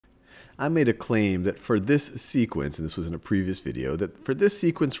I made a claim that for this sequence, and this was in a previous video, that for this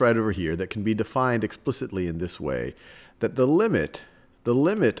sequence right over here that can be defined explicitly in this way, that the limit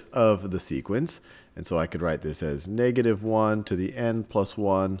of the sequence, and so I could write this as -1 to the n plus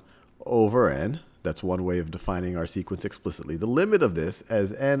 1 over n. That's one way of defining our sequence explicitly. The limit of this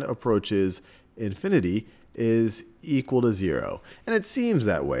as n approaches infinity is equal to 0. And it seems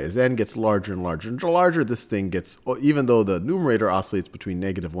that way. As n gets larger and larger and larger, this thing gets, even though the numerator oscillates between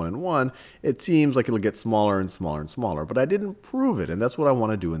 -1 and 1, it seems like it'll get smaller and smaller and smaller. But I didn't prove it, and that's what I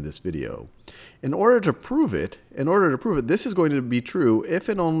want to do in this video. In order to prove it, this is going to be true if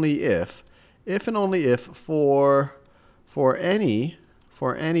and only if for any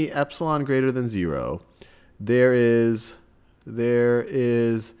epsilon greater than 0, there is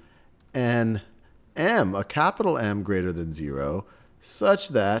an m, a capital M greater than 0, such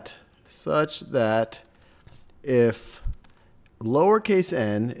that if lowercase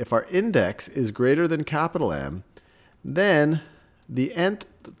n, if our index is greater than capital M, then the nth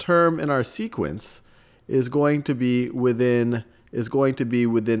term in our sequence is going to be within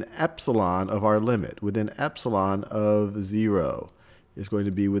epsilon of our limit, within epsilon of 0. Is going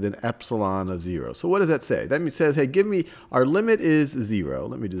to be within epsilon of 0. So what does that say? That says, hey, give me, our limit is 0.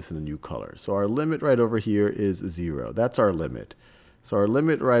 Let me do this in a new color. So our limit right over here is 0. That's our limit. So our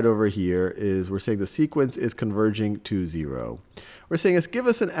limit right over here is, we're saying the sequence is converging to 0. We're saying, give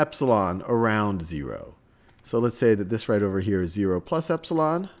us an epsilon around 0. So let's say that this right over here is 0 plus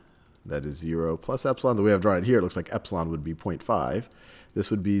epsilon. That is 0 plus epsilon. The way I've drawn it here, it looks like epsilon would be 0.5. This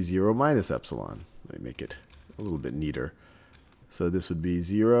would be 0 minus epsilon. Let me make it a little bit neater. So this would be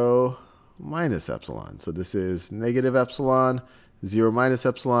 0 minus epsilon. So this is negative epsilon, 0 minus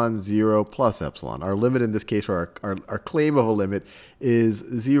epsilon, 0 plus epsilon. Our limit in this case, or our claim of a limit, is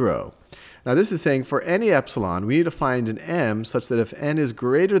 0. Now this is saying for any epsilon, we need to find an m such that if n is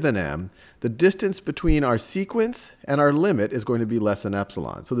greater than m, the distance between our sequence and our limit is going to be less than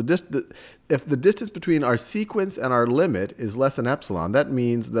epsilon. So if the distance between our sequence and our limit is less than epsilon, that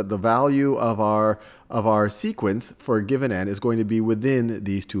means that the value of our sequence for a given n is going to be within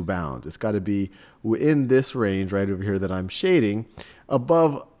these two bounds. It's got to be within this range right over here that I'm shading,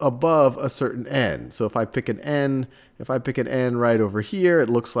 above a certain n. So if I pick an n right over here, it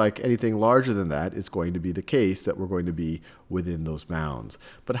looks like anything larger than that is going to be the case that we're going to be within those bounds.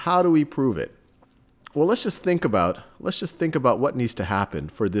 But how do we prove it? Well, let's just think about what needs to happen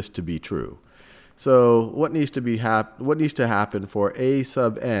for this to be true. So what needs to happen for a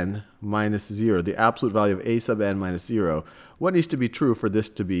sub n minus 0, the absolute value of a sub n minus 0, what needs to be true for this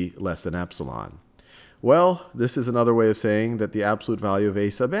to be less than epsilon? Well, this is another way of saying that the absolute value of a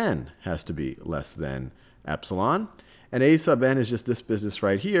sub n has to be less than epsilon. And a sub n is just this business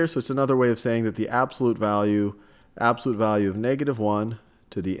right here, so it's another way of saying that the absolute value of -1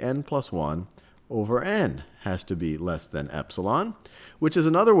 to the n plus 1 over n has to be less than epsilon, which is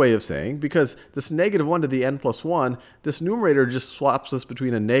another way of saying, because this -1 to the n plus 1, this numerator just swaps us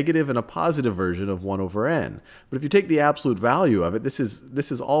between a negative and a positive version of 1 over n. But if you take the absolute value of it, this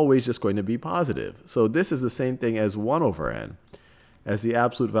is always just going to be positive. So this is the same thing as 1 over n, as the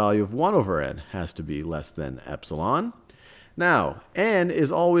absolute value of 1 over n has to be less than epsilon. Now, n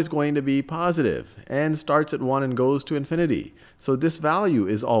is always going to be positive. N starts at 1 and goes to infinity. So this value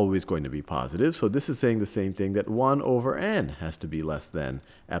is always going to be positive. So this is saying the same thing, that 1 over n has to be less than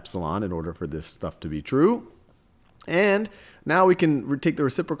epsilon in order for this stuff to be true. And now we can take the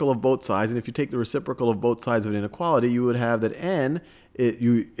reciprocal of both sides. And if you take the reciprocal of both sides of an inequality, you would have that n, if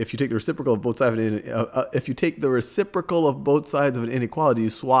you take the reciprocal of both sides of an inequality, you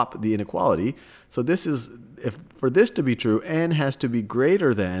swap the inequality. So this is, for this to be true, n has to be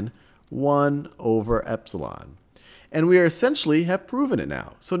greater than 1 over epsilon. And we essentially have proven it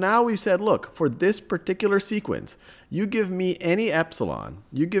now. So now we said, look, for this particular sequence, you give me any epsilon,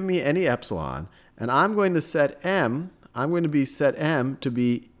 and I'm going to set m to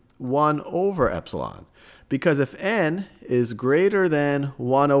be 1 over epsilon. Because if n is greater than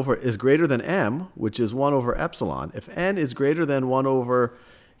m, which is 1 over epsilon, if n is greater than 1 over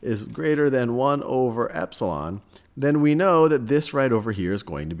epsilon, then we know that this right over here is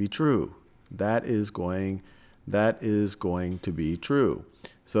going to be true. That is going to be true.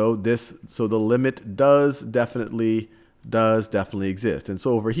 So the limit does definitely exist. And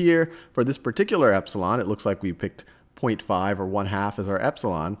so over here, for this particular epsilon, it looks like we picked 0.5 or 1/2 as our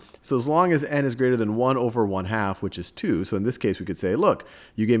epsilon. So as long as n is greater than 1 over 1/2, which is 2, so in this case we could say, look,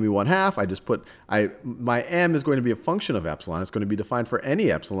 you gave me 1/2, my m is going to be a function of epsilon. It's going to be defined for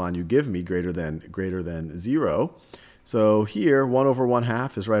any epsilon you give me greater than 0. So here, 1 over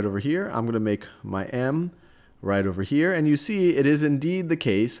 1/2 is right over here. I'm going to make my m right over here. And you see it is indeed the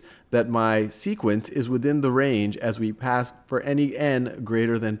case that my sequence is within the range as we pass for any n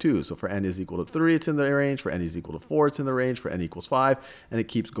greater than 2. So for n is equal to 3, it's in the range. For n is equal to 4, it's in the range. For n equals 5, and it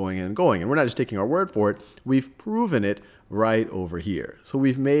keeps going and going. And we're not just taking our word for it. We've proven it right over here. So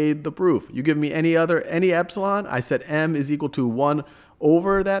we've made the proof. You give me any epsilon, I said m is equal to 1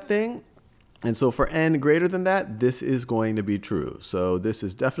 over that thing. And so for n greater than that, this is going to be true. So this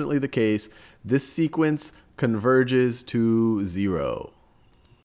is definitely the case. This sequence converges to 0.